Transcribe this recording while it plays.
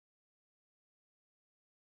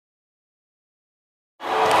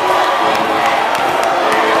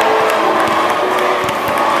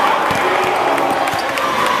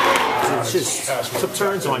Eagles took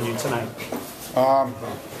turns on you tonight.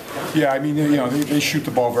 Yeah, I mean, they shoot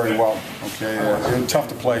the ball very well. Okay, they're tough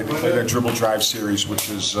to play. They play that dribble drive series, which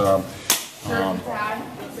is, it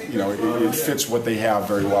fits what they have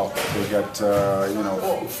very well. They got,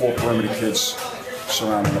 4 perimeter kids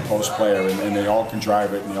surrounding the post player, and they all can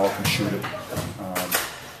drive it and they all can shoot it.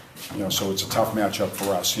 So it's a tough matchup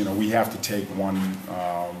for us. We have to take one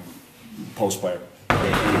post player.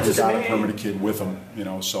 They got a perimeter kid with them.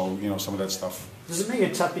 Some of that stuff. Does it make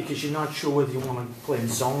it tough because you're not sure whether you want to play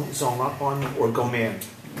zone up on or go man?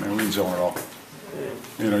 Man, we didn't zone at all.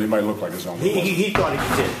 You might look like a zone. He thought he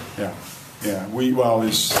did. Yeah.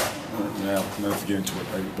 Not to get into it,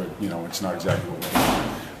 right? But it's not exactly what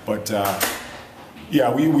we're doing.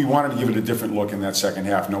 But we wanted to give it a different look in that second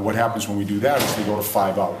half. Now, what happens when we do that is they go to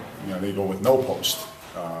 5 out. They go with no post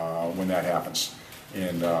when that happens,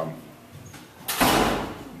 and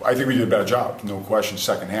I think we did a better job, no question.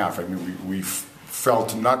 Second half, I mean, we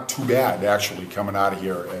felt not too bad actually coming out of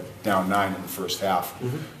here at down 9 in the first half,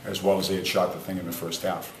 as well as they had shot the thing in the first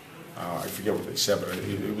half. I forget what they said, but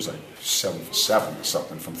it was like 7 for 7 or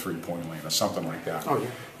something from 3-point land or something like that. Oh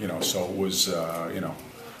yeah. So it was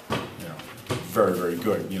very, very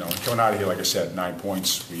good. Coming out of here, like I said, 9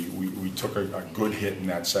 points. We took a good hit in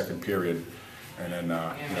that second period. And then,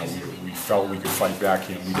 we felt we could fight back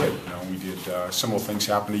here, and we did. We did. Similar things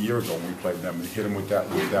happened a year ago when we played them. We hit them with that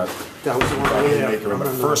was the one maker in the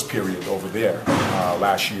first period over there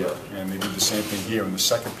last year, and they did the same thing here in the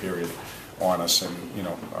second period on us. And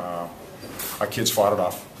our kids fought it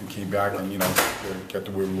off and came back, and get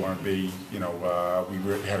to where we want to be. We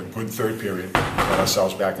had a good third period, got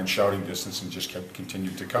ourselves back in shouting distance, and just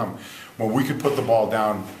continued to come. When we could put the ball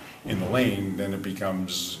down in the lane, then it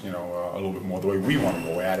becomes a little bit more the way we want to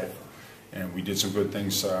go at it. And we did some good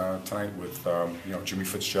things tonight with Jimmy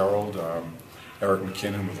Fitzgerald, Eric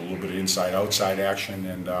McKinnon with a little bit of inside-outside action,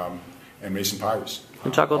 and Mason Pires.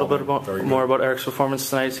 Can you talk a little bit more about Eric's performance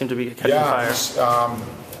tonight? He seemed to be catching fire.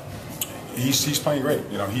 He's playing great.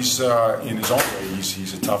 He's in his own way.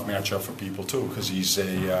 He's a tough matchup for people too, because he's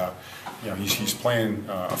he's playing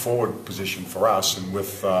a forward position for us, and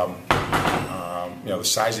with the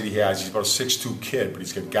size that he has, he's about a 6'2" kid, but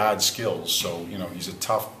he's got guard skills. So he's a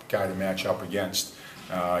tough guy to match up against.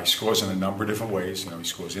 He scores in a number of different ways. He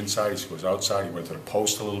scores inside, he scores outside. He went to the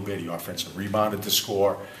post a little bit. He offensive rebounded to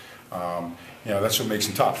score. That's what makes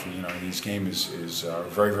him tough. His game is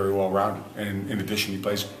very, very well rounded. And in addition, he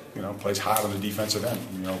plays hard on the defensive end.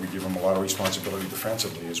 We give him a lot of responsibility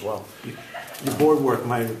defensively as well. Your board work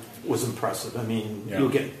was impressive. I mean, you'll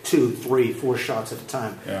get 2, 3, 4 shots at a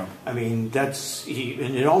time. Yeah. I mean,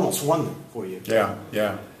 and it almost won them for you. Yeah.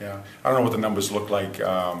 I don't know what the numbers look like,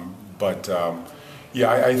 but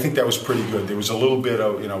I think that was pretty good. There was a little bit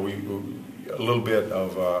of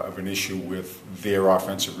of an issue with their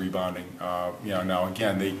offensive rebounding. Now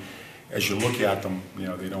again, as you look at them,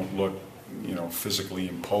 they don't look physically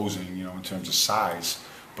imposing, in terms of size.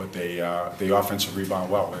 But they offensive rebound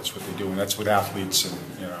well. That's what they do, and that's what athletes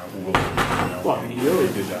and will. Well, I mean, they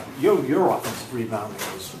did that. Your offensive rebounding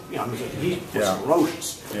was, he was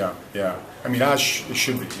ferocious. Yeah. I mean, ours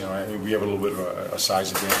should be. We have a little bit of a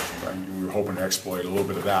size advantage. I mean, we were hoping to exploit a little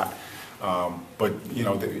bit of that. But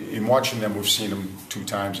in watching them, we've seen them 2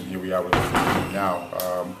 times, and here we are with them now.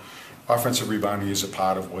 Offensive rebounding is a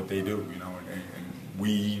part of what they do. And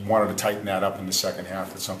we wanted to tighten that up in the second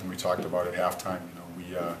half. That's something we talked about at halftime.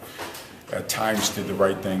 We at times did the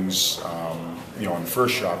right things, in the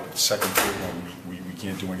first shot, but the second, third one we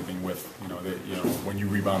can't do anything with. When you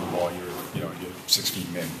rebound the ball, you're 6 feet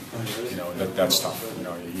in. That's tough.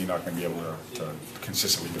 You're not going to be able to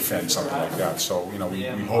consistently defend something like that. So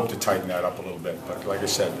we hope to tighten that up a little bit. But like I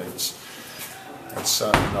said, that's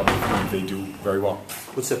another thing they do very well.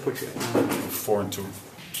 What's that put you at? 4-2.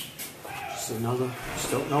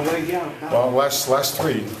 Still no way out. Well, last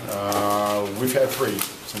 3, we've had 3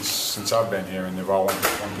 since I've been here, and they've all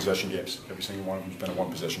one possession games. Every single one of them's been a 1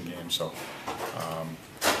 possession game. So,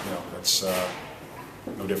 that's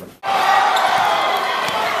no different.